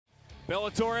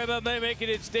Bellator MMA making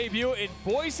its debut in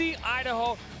Boise,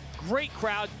 Idaho. Great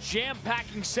crowd,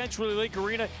 jam-packing Central Lake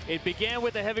Arena. It began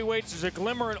with the heavyweights. There's a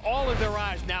glimmer in all of their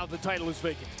eyes. Now the title is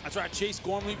vacant. That's right, Chase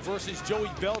Gormley versus Joey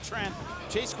Beltran.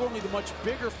 Chase Gormley, the much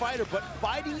bigger fighter, but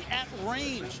fighting at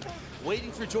range.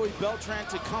 Waiting for Joey Beltran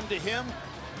to come to him,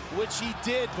 which he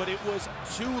did, but it was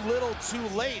too little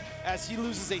too late as he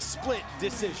loses a split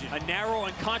decision. A narrow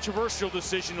and controversial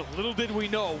decision. Little did we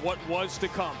know what was to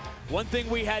come. One thing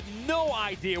we had no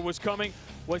idea was coming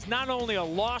was not only a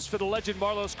loss for the legend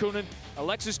Marloes Coenen,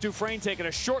 Alexis Dufresne taking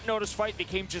a short notice fight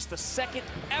became just the second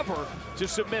ever to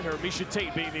submit her, Miesha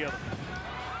Tate being the other.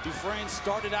 Dufresne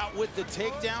started out with the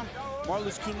takedown.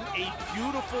 Marloes Coenen a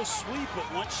beautiful sweep,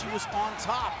 but once she was on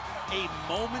top, a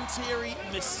momentary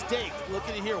mistake. Look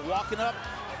at it here, walking up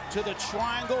to the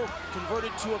triangle,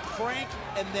 converted to a crank,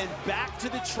 and then back to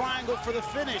the triangle for the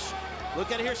finish. Look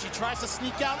at it here, she tries to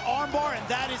sneak out armbar, and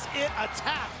that is it, a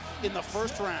tap in the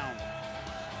first round.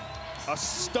 A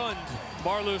stunned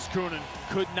Marloes Coenen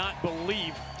could not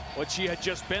believe what she had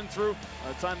just been through.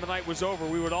 By the time the night was over,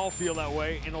 we would all feel that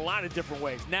way in a lot of different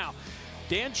ways. Now,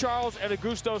 Dan Charles and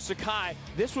Augusto Sakai,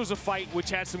 this was a fight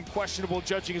which had some questionable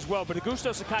judging as well, but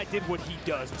Augusto Sakai did what he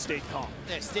does and stayed calm.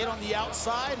 Yeah, stayed on the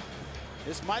outside.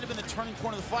 This might have been the turning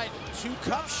point of the fight. 2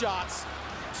 cup shots,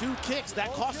 2 kicks.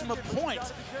 That cost him a point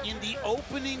in the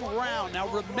opening round. Now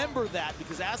remember that,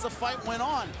 because as the fight went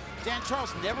on, Dan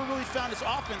Charles never really found his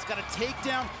offense, got a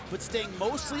takedown, but staying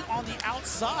mostly on the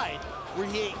outside, where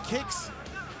he ate kicks,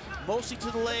 mostly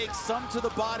to the legs, some to the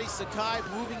body. Sakai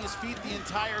moving his feet the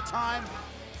entire time.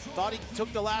 Thought he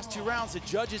took the last 2 rounds. The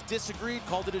judges disagreed,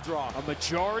 called it a draw. A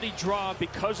majority draw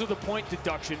because of the point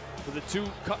deduction for the 2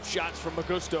 cup shots from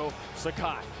Augusto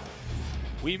Sakai.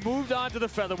 We moved on to the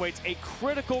featherweights, a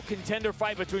critical contender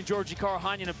fight between Georgi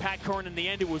Karakhanyan and Pat Curran. In the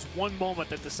end, it was one moment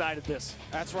that decided this.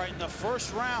 That's right, in the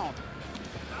first round,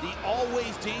 the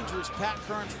always dangerous Pat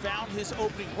Curran found his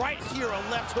opening right here, a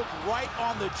left hook right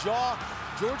on the jaw.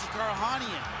 Georgi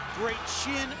Karakhanyan, great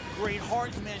chin, great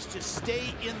heart. He managed to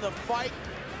stay in the fight,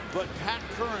 but Pat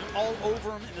Curran all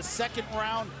over him in the second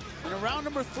round. And in round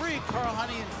number 3,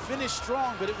 Karakhanyan finished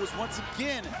strong, but it was once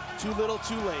again too little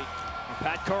too late.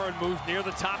 Pat Curran moves near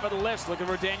the top of the list, looking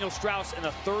for Daniel Straus in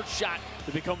a 3rd shot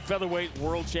to become featherweight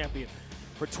world champion.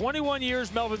 For 21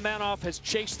 years, Melvin Manhoef has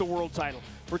chased the world title.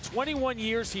 For 21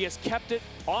 years, he has kept it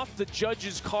off the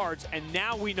judges' cards, and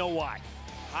now we know why.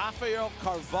 Rafael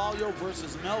Carvalho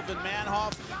versus Melvin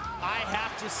Manhoef. I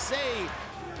have to say,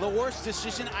 the worst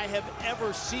decision I have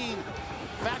ever seen.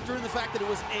 Factor in the fact that it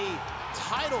was a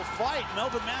title fight.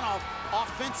 Melvin Manhoef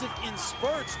offensive in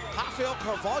spurts. Rafael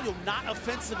Carvalho not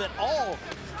offensive at all.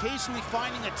 Occasionally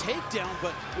finding a takedown,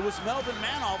 but it was Melvin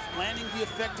Manhoef landing the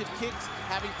effective kicks,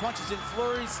 having punches in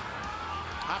flurries.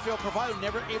 Rafael Carvalho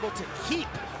never able to keep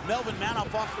Melvin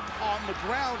Manhoef off on the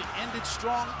ground. Ended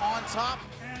strong on top.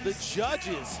 The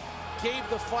judges gave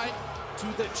the fight to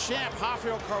the champ,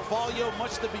 Rafael Carvalho,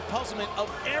 much to the bepuzzlement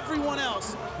of everyone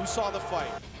else who saw the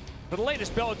fight. For the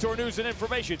latest Bellator news and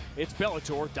information, it's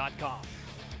Bellator.com.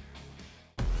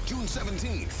 June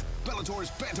 17th,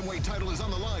 Bellator's bantamweight title is on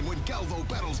the line when Galvo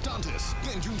battles Dantas.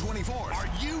 Then June 24th. Are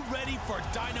you ready for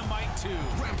Dynamite 2?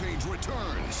 Rampage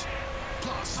returns.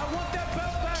 Plus, I want that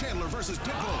belt back. Chandler versus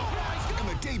Pitbull. And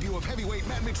the debut of heavyweight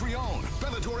Matt Mitrione.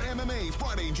 Bellator MMA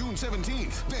Friday, June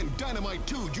 17th. Then Dynamite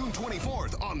 2, June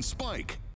 24th on Spike.